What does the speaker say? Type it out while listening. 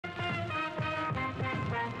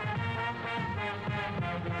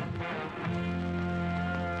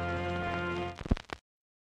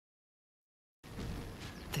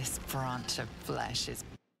branch of flesh is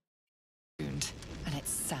wound, and its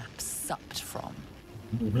sap sucked from.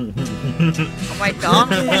 Oh my god!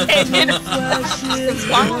 It's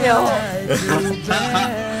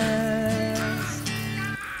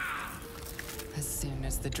As soon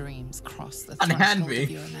as the dreams cross the threshold of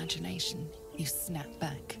your imagination, you snap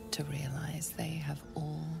back to realize they have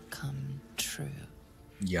all come true.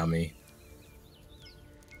 Yummy.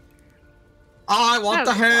 I want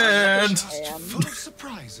the hand! Full of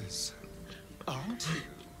surprises, aren't you?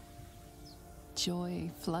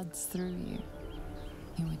 Joy floods through you.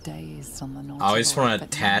 You were dazed on the north. I always want to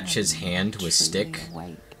attach his hand to a stick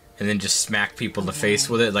and then just smack people in the face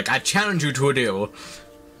with it. Like, I challenge you to a duel.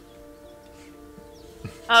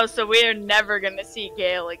 Oh, so we are never gonna see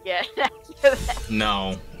Gale again after that.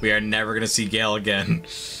 No, we are never gonna see Gale again.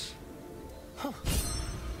 Huh.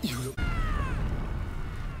 You look...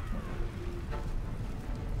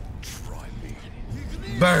 Try me.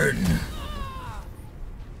 Burn!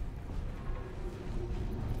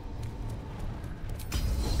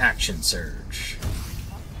 Action surge.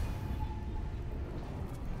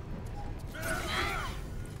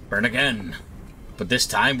 Burn again, but this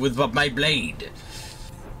time with my blade.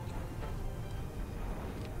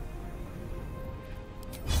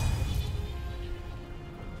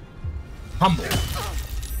 Pummel.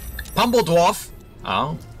 Pummel, dwarf!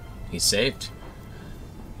 Oh, he's saved.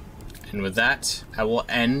 And with that, I will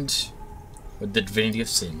end with the Divinity of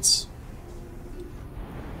Sins.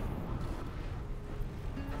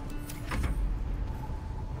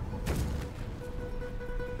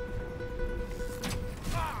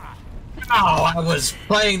 Oh, I was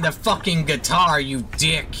playing the fucking guitar, you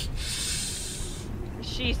dick!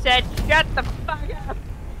 She said, shut the fuck up!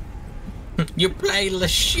 You play the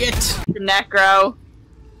shit! Necro.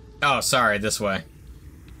 Oh, sorry, this way.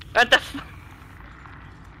 What the f-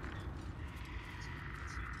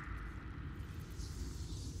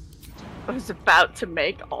 I was about to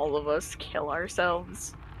make all of us kill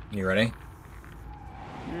ourselves. You ready?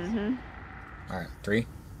 Mm-hmm. Alright, 3,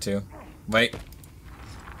 2, wait.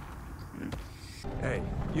 Hey,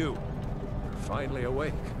 you. You're finally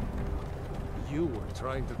awake. You were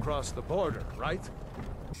trying to cross the border, right?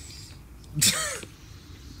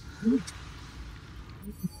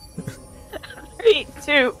 3,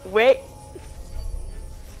 2, wait.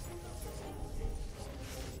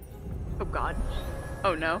 Oh god.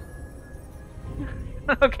 Oh no.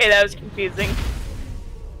 Okay, that was confusing.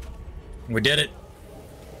 We did it.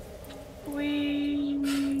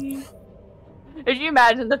 Did you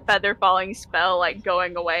imagine the feather falling spell like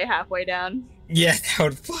going away halfway down? Yeah, that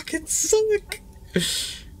would fucking suck.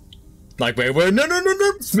 Like, wait, no.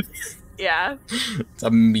 Yeah. It's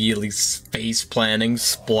immediately face planning,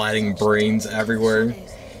 splatting brains everywhere.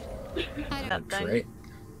 Great.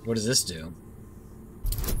 What does this do?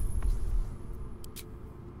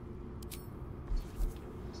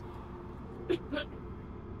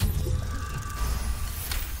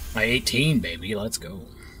 My 18, baby, let's go.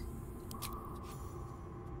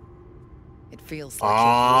 It feels like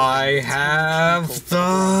I have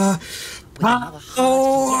the power.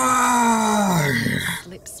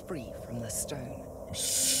 Slips free from the stone.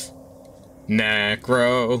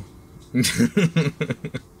 Necro.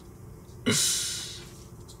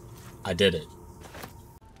 I did it.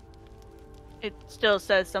 It still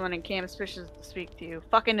says someone in camp wishes to speak to you.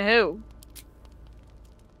 Fucking who?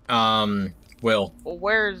 Will. Well,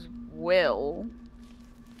 where's Will?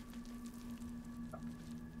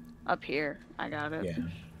 Up here. I got it. Yeah.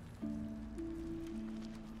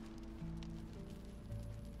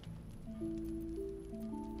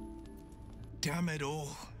 Damn it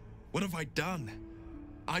all. What have I done?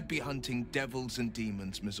 I'd be hunting devils and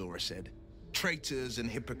demons, Mizora said. Traitors and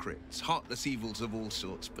hypocrites, heartless evils of all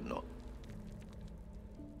sorts, but not.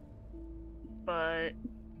 But,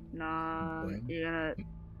 nah, you're gonna...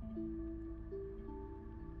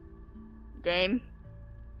 Game?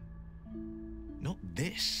 Not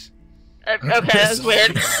this. Okay, that's weird.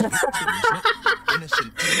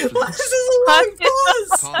 Innocent. This is a long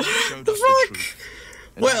pause! The fuck?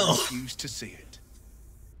 Well, I refuse to see it.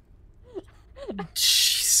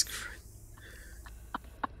 Jesus Christ.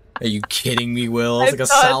 Are you kidding me, Will? It's like a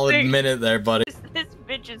solid minute there, buddy. This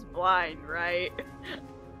bitch is blind, right?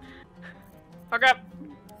 Fuck up.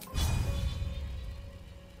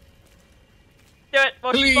 Do it.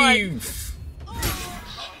 Leave.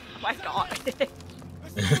 Oh my god.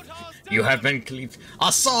 You have been cleaved.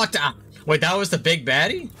 Assault! Wait, that was the big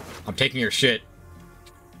baddie? I'm taking your shit.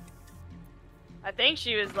 I think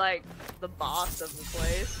she was like the boss of the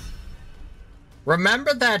place.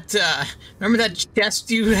 Remember that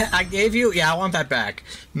chest I gave you? Yeah, I want that back.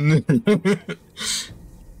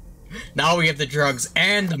 Now we have the drugs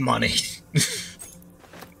and the money.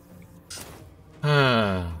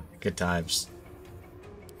 Good times.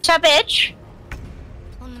 Cha bitch.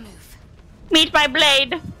 On the move. Meet my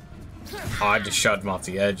blade. Oh, I just shoved him off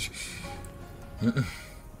the edge.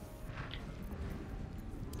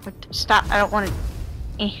 Stop, I don't want to...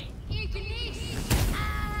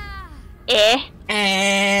 I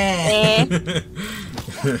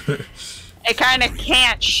kind of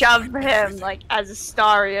can't shove him, like, as a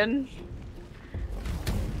Starian.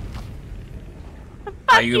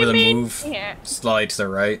 Are you able to mean? move? Here. Slide to the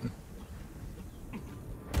right.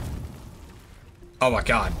 Oh my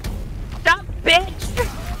god. Stop, bitch!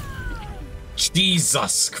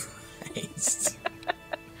 Jesus Christ.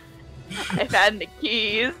 I found the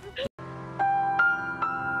keys.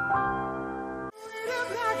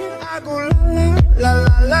 I go la la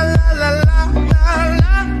la la la la